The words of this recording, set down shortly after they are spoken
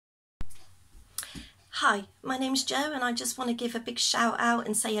Hi, my name's Jo and I just want to give a big shout out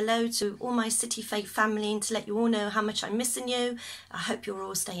and say hello to all my City Faith family and to let you all know how much I'm missing you. I hope you're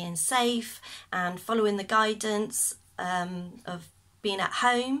all staying safe and following the guidance of being at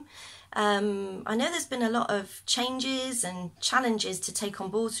home. I know there's been a lot of changes and challenges to take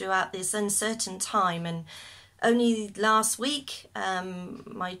on board throughout this uncertain time, and only last week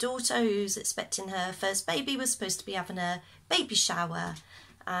my daughter, who's expecting her first baby, was supposed to be having a baby shower.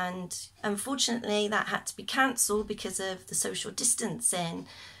 And unfortunately that had to be cancelled because of the social distancing,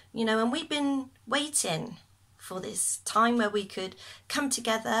 you know, and we've been waiting for this time where we could come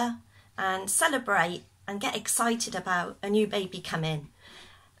together and celebrate and get excited about a new baby coming.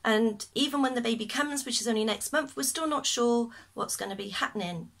 And even when the baby comes, which is only next month, we're still not sure what's going to be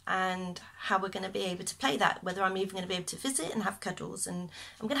happening and how we're going to be able to play that, whether I'm even going to be able to visit and have cuddles, and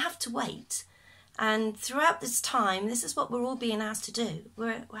I'm going to have to wait. And throughout this time, this is what we're all being asked to do.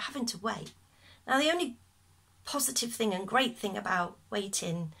 We're having to wait. Now, the only positive thing and great thing about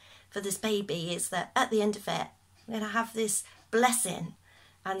waiting for this baby is that at the end of it, we're going to have this blessing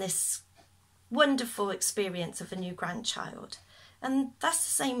and this wonderful experience of a new grandchild. And that's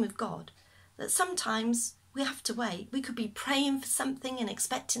the same with God, that sometimes we have to wait. We could be praying for something and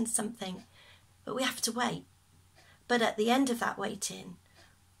expecting something, but we have to wait. But at the end of that waiting,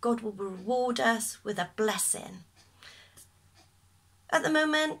 God will reward us with a blessing. At the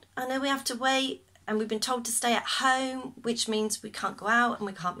moment, I know we have to wait and we've been told to stay at home, which means we can't go out and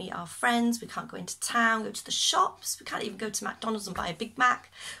we can't meet our friends, we can't go into town, go to the shops, we can't even go to McDonald's and buy a Big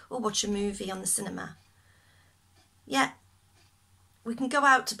Mac or watch a movie on the cinema. Yet, we can go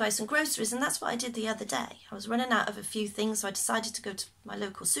out to buy some groceries, and that's what I did the other day. I was running out of a few things, so I decided to go to my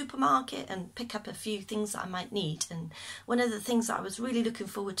local supermarket and pick up a few things that I might need. And one of the things that I was really looking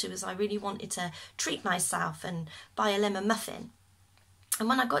forward to is I really wanted to treat myself and buy a lemon muffin. And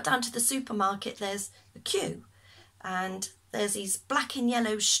when I got down to the supermarket, there's a queue, and there's these black and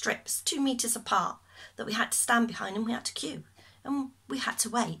yellow strips 2 meters apart that we had to stand behind, and we had to queue, and we had to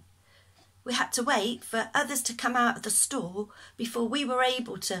wait. We had to wait for others to come out of the store before we were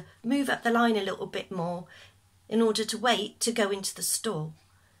able to move up the line a little bit more in order to wait to go into the store.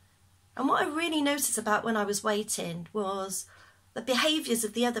 And what I really noticed about when I was waiting was the behaviours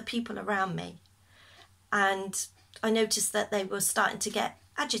of the other people around me. And I noticed that they were starting to get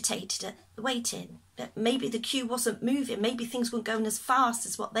agitated at the waiting, that maybe the queue wasn't moving, maybe things weren't going as fast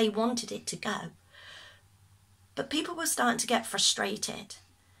as what they wanted it to go. But people were starting to get frustrated.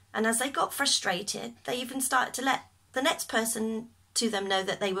 And as they got frustrated, they even started to let the next person to them know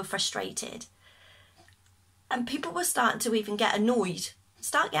that they were frustrated. And people were starting to even get annoyed,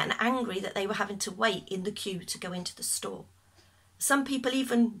 start getting angry that they were having to wait in the queue to go into the store. Some people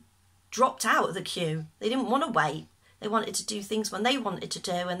even dropped out of the queue. They didn't want to wait. They wanted to do things when they wanted to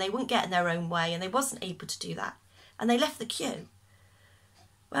do, and they wouldn't get in their own way, and they wasn't able to do that. And they left the queue.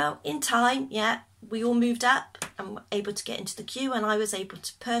 Well, in time, yeah, we all moved up and were able to get into the queue, and I was able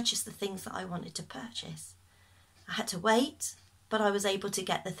to purchase the things that I wanted to purchase. I had to wait, but I was able to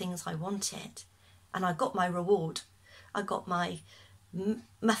get the things I wanted, and I got my reward. I got my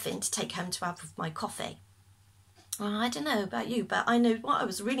muffin to take home to have with my coffee. Well, I don't know about you, but I know what I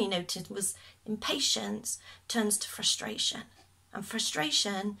was really noting was impatience turns to frustration, and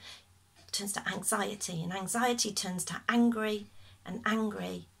frustration turns to anxiety, and anxiety turns to angry, and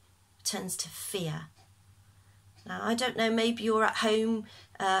angry turns to fear. Now, I don't know, maybe you're at home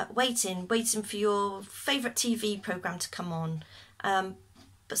waiting for your favourite TV programme to come on,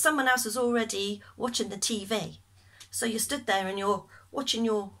 but someone else is already watching the TV. So you stood there and you're watching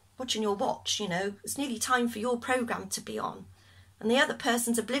your watch, you know, it's nearly time for your programme to be on. And the other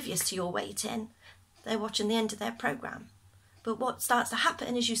person's oblivious to your waiting. They're watching the end of their programme. But what starts to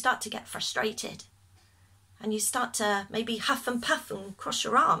happen is you start to get frustrated. And you start to maybe huff and puff and cross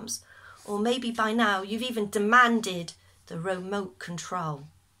your arms. Or maybe by now you've even demanded the remote control.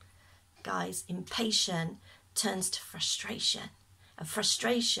 Guys, impatience turns to frustration. And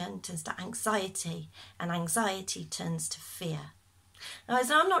frustration turns to anxiety. And anxiety turns to fear. Now,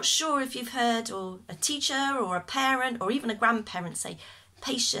 I'm not sure if you've heard, or a teacher or a parent or even a grandparent say,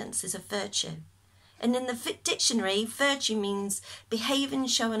 patience is a virtue. And in the dictionary, virtue means behaving,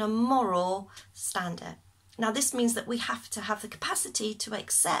 showing a moral standard. Now, this means that we have to have the capacity to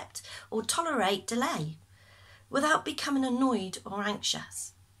accept or tolerate delay without becoming annoyed or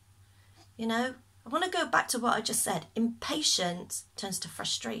anxious. You know, I want to go back to what I just said. Impatience turns to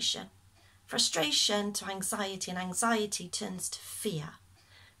frustration. Frustration to anxiety, and anxiety turns to fear.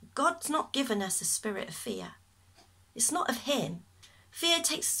 God's not given us a spirit of fear. It's not of Him. Fear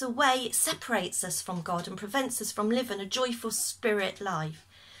takes us away, it separates us from God and prevents us from living a joyful spirit life.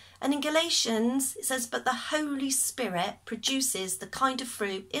 And in Galatians, it says, but the Holy Spirit produces the kind of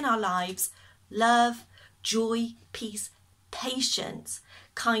fruit in our lives: love, joy, peace, patience,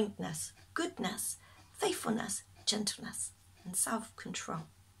 kindness, goodness, faithfulness, gentleness, and self-control.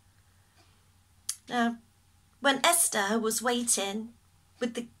 Now, when Esther was waiting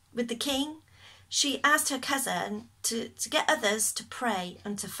with the king, she asked her cousin to get others to pray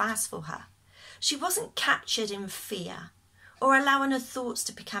and to fast for her. She wasn't captured in fear or allowing her thoughts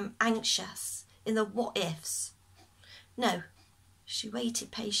to become anxious in the what-ifs. No, she waited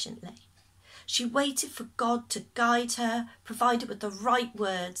patiently. She waited for God to guide her, provide her with the right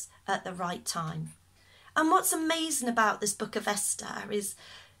words at the right time. And what's amazing about this book of Esther is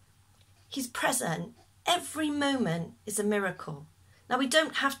he's present. Every moment is a miracle. Now, we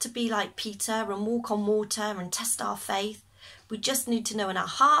don't have to be like Peter and walk on water and test our faith. We just need to know in our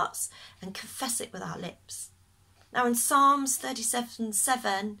hearts and confess it with our lips. Now, in Psalms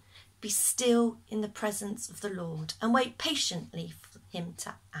 37:7, be still in the presence of the Lord and wait patiently for him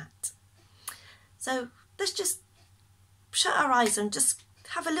to act. So let's just shut our eyes and just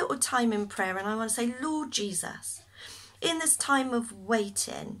have a little time in prayer. And I want to say, Lord Jesus, in this time of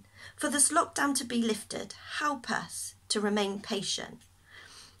waiting for this lockdown to be lifted, help us to remain patient.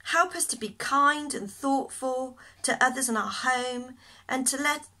 Help us to be kind and thoughtful to others in our home, and to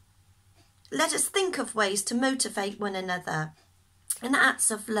let us think of ways to motivate one another in acts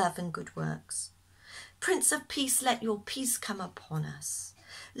of love and good works. Prince of Peace, let your peace come upon us.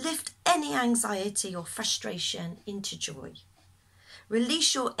 Lift any anxiety or frustration into joy.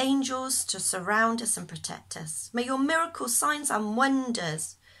 Release your angels to surround us and protect us. May your miracles, signs and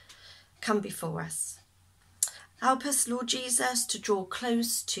wonders come before us. Help us, Lord Jesus, to draw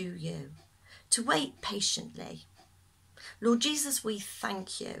close to you, to wait patiently. Lord Jesus, we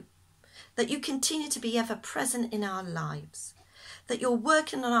thank you that you continue to be ever present in our lives, that you're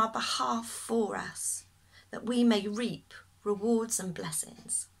working on our behalf for us, that we may reap rewards and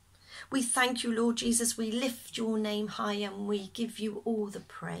blessings. We thank you, Lord Jesus. We lift your name high and we give you all the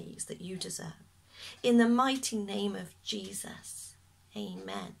praise that you deserve. In the mighty name of Jesus,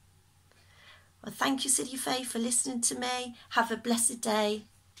 amen. Well, thank you, City Faith, for listening to me. Have a blessed day.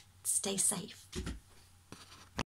 Stay safe.